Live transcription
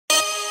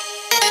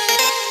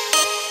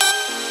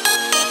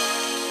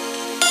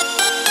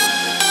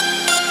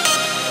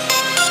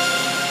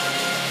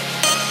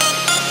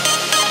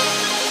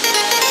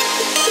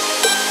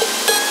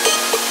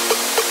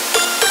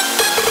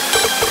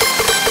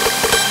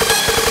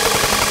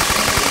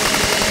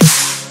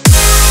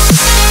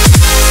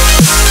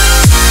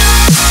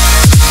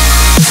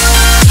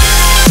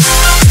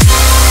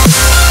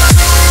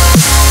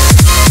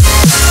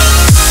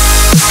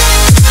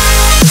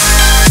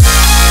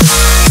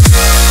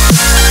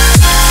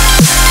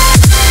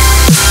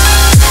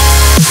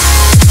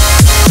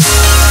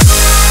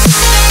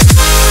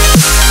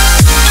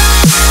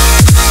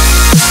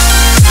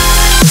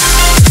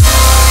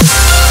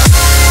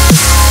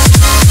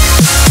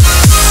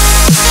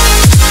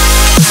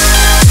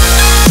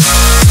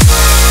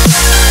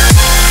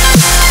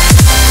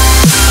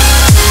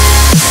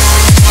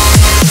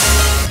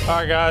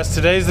guys,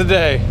 today's the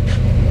day.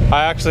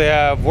 I actually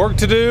have work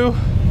to do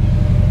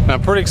and I'm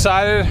pretty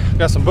excited.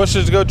 Got some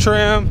bushes to go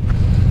trim.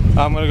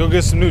 I'm gonna go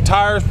get some new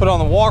tires put on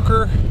the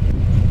walker.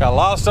 Got a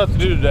lot of stuff to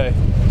do today,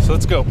 so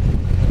let's go.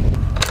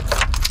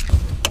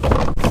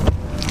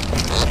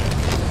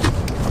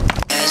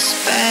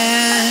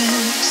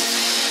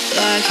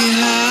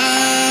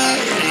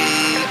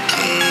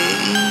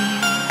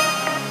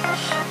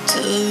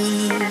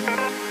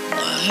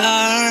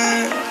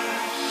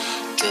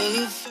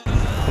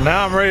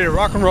 Now I'm ready to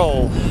rock and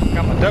roll.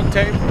 Got my duct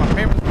tape, my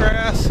Pampas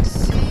grass,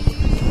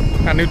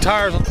 got new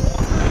tires on the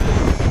walker.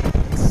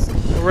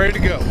 We're ready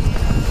to go.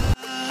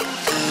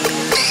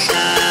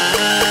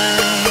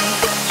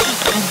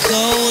 I'm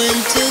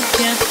going to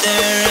get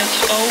there and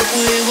hope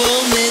we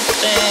will meet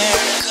there.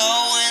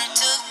 Going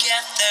to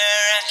get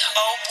there and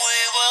hope we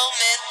will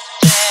meet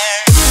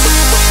there.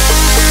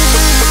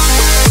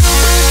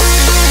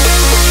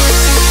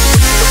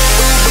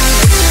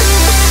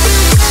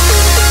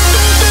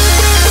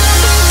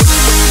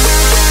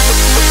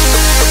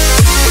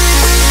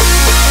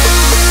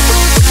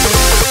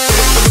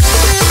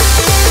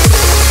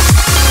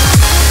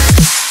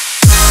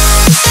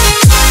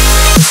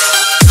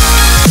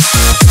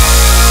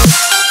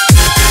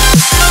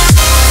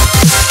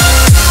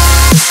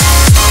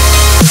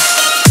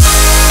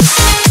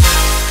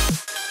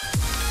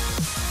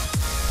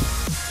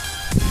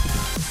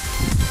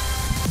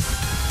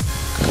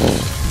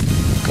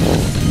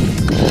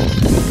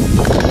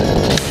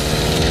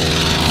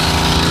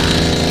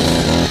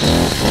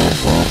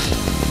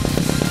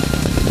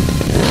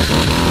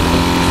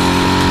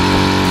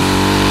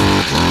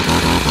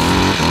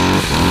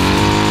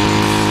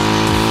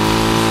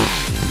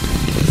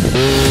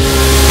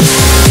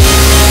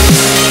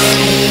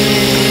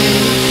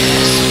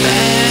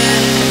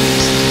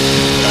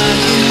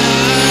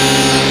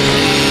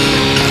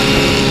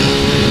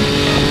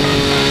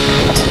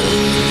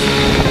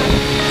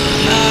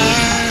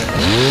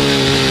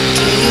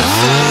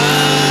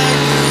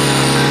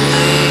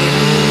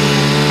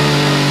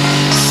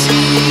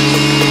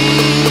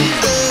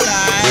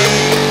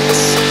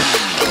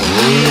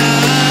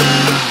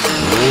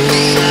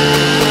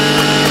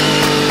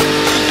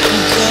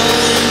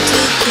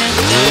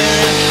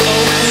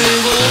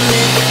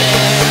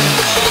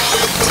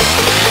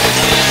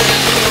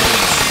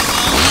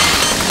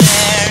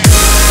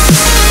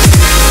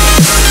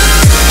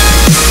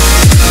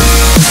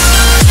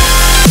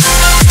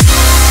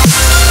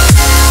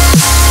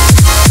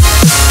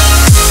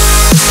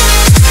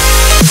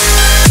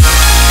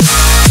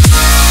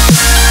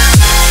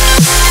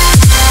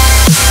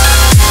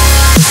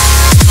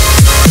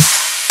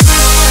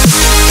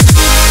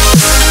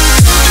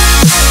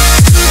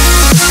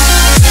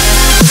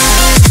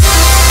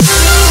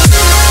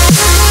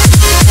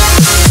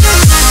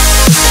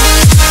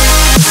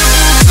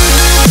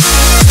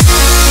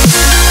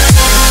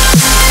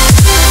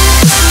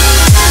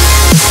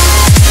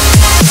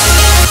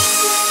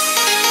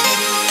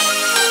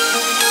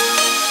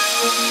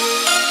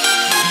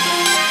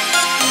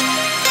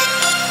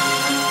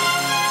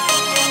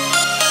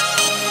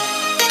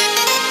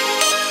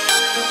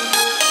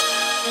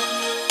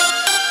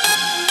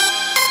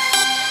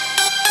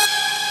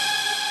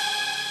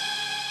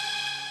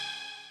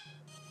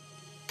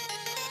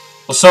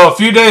 So a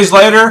few days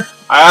later,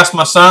 I asked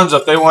my sons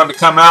if they wanted to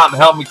come out and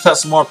help me cut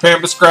some more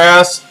Pampas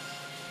grass.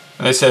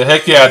 And they said,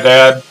 heck yeah,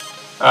 Dad.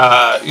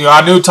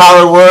 I knew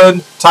Tyler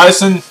would.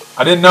 Tyson,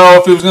 I didn't know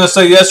if he was going to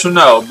say yes or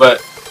no,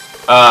 but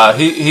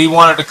he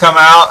wanted to come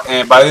out,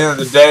 and by the end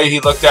of the day, he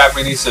looked at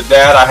me and he said,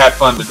 Dad, I had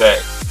fun today.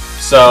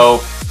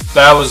 So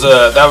that was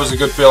a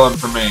good feeling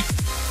for me.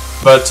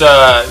 But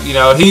I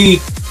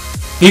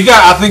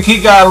think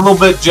he got a little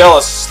bit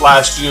jealous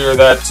last year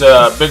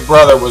that Big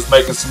Brother was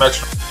making some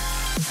extra.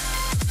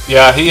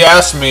 Yeah, he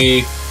asked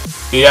me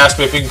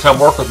if he can come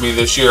work with me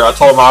this year. I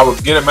told him I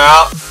would get him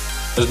out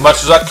as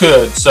much as I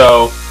could.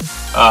 So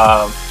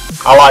I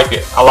like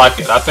it.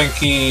 I think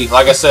he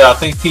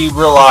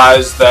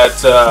realized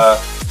that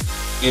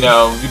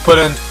you put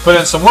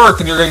in some work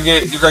and you're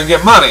gonna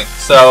get money.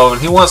 So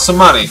he wants some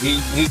money.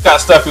 He's got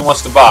stuff he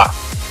wants to buy.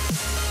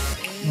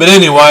 But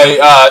anyway,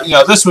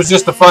 this was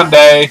just a fun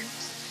day.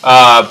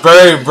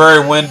 Very,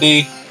 very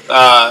windy.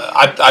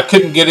 I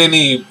couldn't get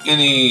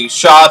any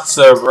shots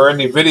or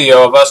any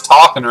video of us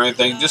talking or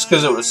anything just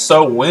because it was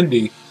so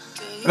windy.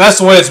 And that's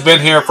the way it's been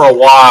here for a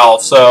while.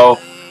 So,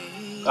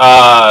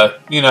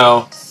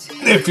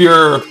 if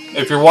you're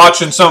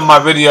watching some of my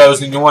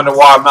videos and you wonder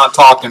why I'm not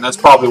talking, that's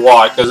probably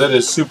why, because it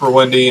is super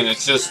windy and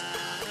it's just,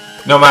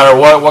 no matter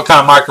what kind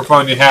of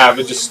microphone you have,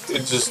 it just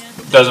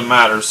doesn't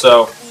matter.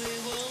 So,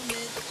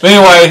 but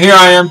anyway, here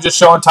I am just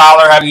showing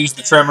Tyler how to use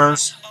the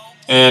trimmers.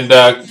 And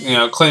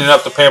cleaning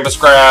up the Pampas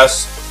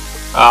grass.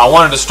 I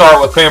wanted to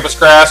start with Pampas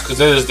grass because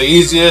it is the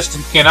easiest.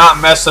 You cannot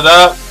mess it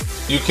up.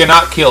 You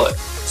cannot kill it.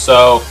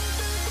 So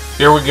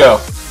here we go.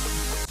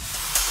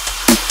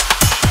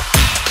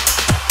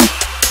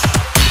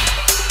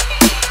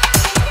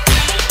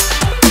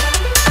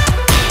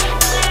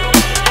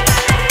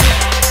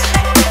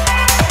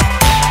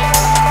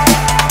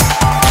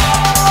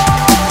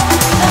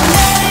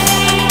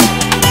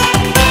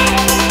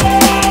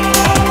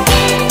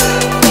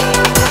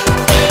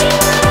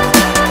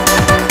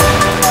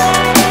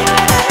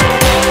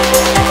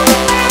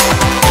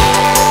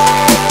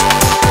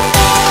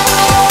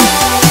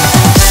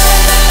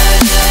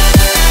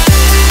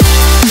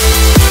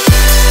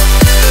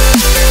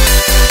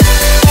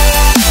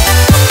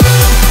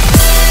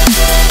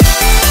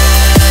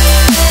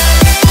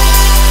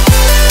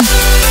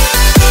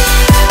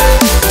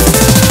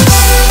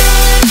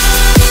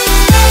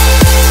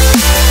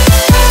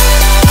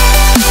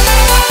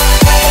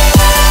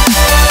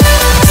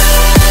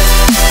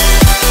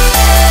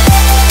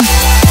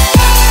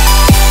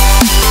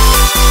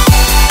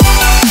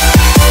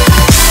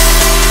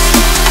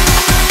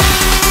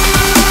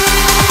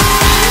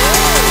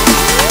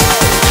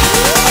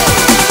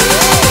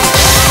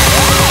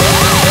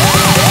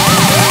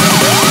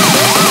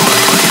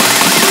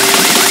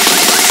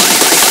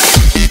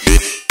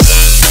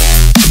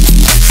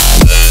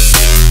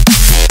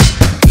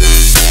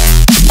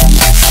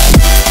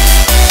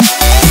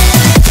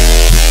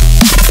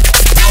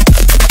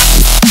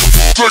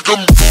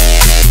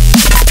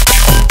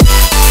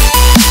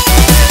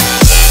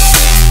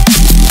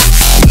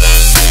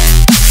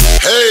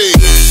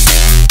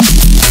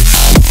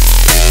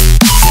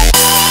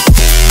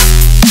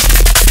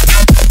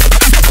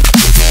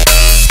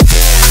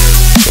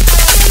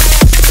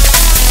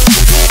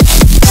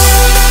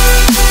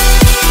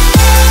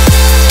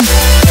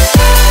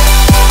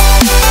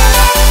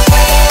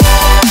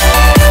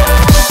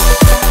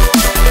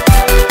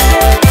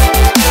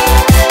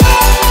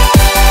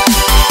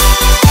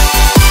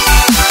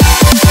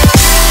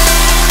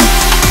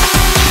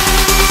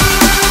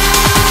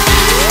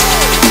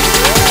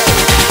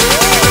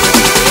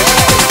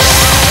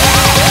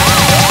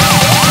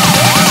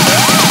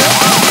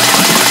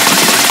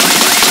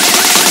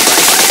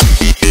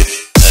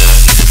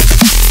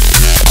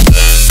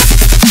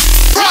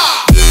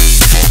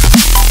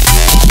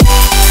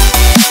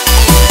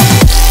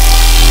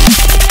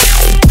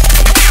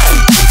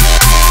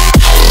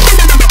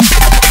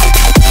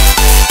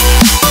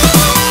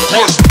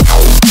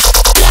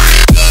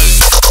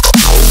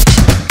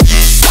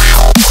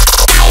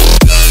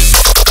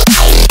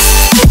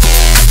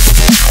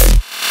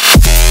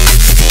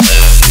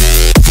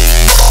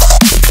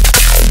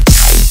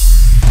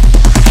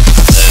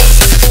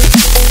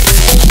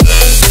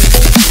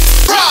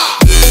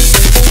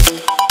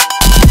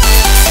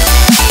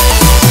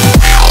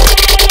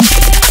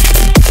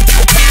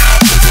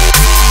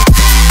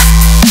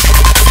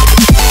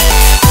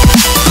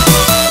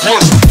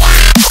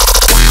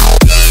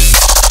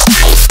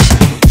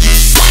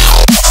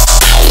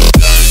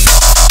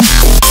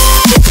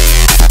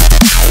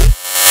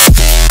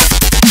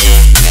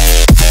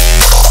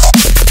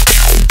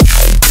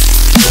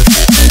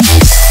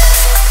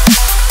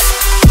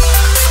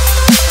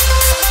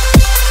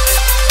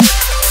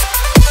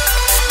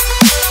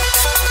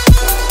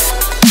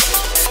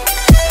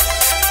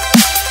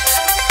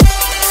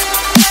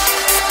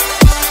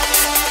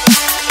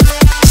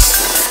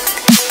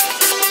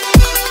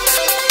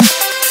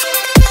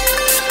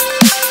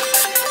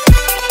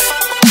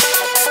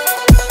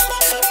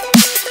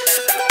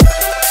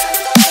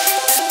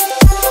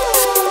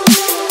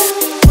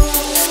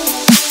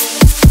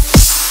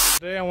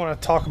 I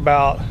want to talk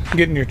about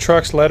getting your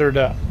trucks lettered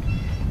up.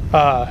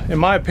 In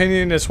my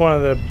opinion, it's one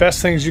of the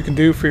best things you can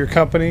do for your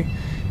company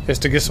is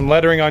to get some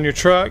lettering on your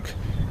truck.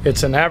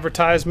 It's an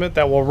advertisement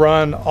that will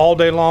run all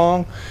day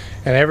long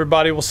and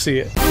everybody will see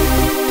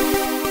it.